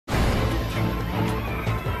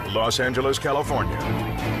Los Angeles, California.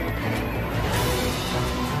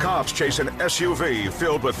 Cops chase an SUV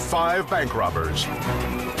filled with 5 bank robbers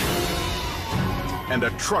and a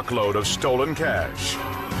truckload of stolen cash.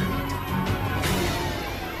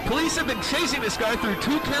 Police have been chasing this guy through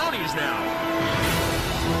 2 counties now.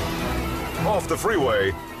 Off the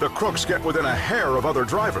freeway, the crooks get within a hair of other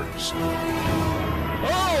drivers.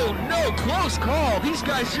 Oh, no, close call. These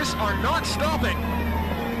guys just are not stopping.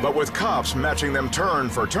 But with cops matching them turn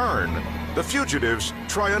for turn, the fugitives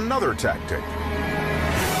try another tactic.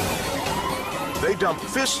 They dump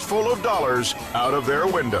fistful of dollars out of their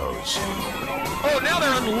windows. Oh, now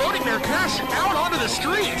they're unloading their cash out onto the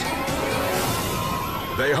street.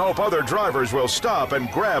 They hope other drivers will stop and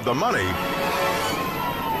grab the money,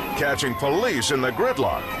 catching police in the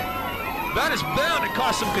gridlock. That is bound to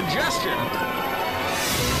cause some congestion.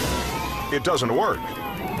 It doesn't work.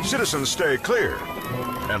 Citizens stay clear,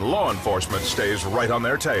 and law enforcement stays right on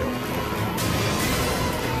their tail.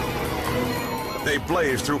 They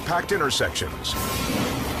blaze through packed intersections,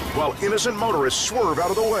 while innocent motorists swerve out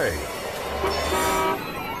of the way.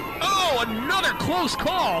 Oh, another close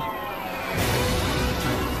call.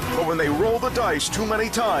 But when they roll the dice too many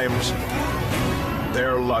times,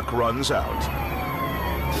 their luck runs out.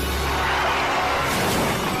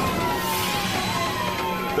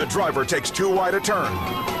 The driver takes too wide a turn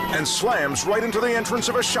and slams right into the entrance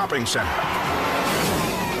of a shopping center.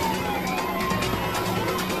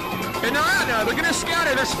 And now they're gonna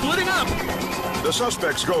scatter, they're splitting up. The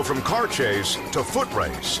suspects go from car chase to foot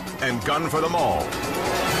race and gun for the mall.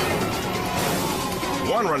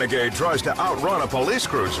 One renegade tries to outrun a police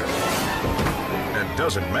cruiser and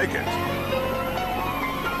doesn't make it.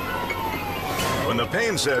 When the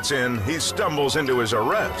pain sets in, he stumbles into his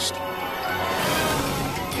arrest.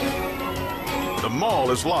 The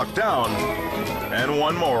mall is locked down, and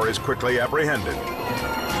one more is quickly apprehended.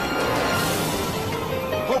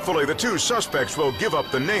 Hopefully, the 2 suspects will give up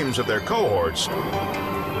the names of their cohorts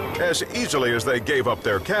as easily as they gave up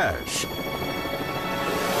their cash.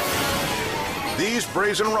 These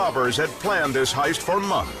brazen robbers had planned this heist for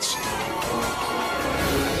months.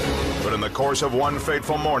 But in the course of one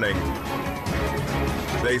fateful morning,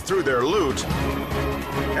 they threw their loot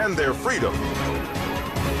and their freedom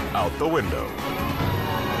out the window.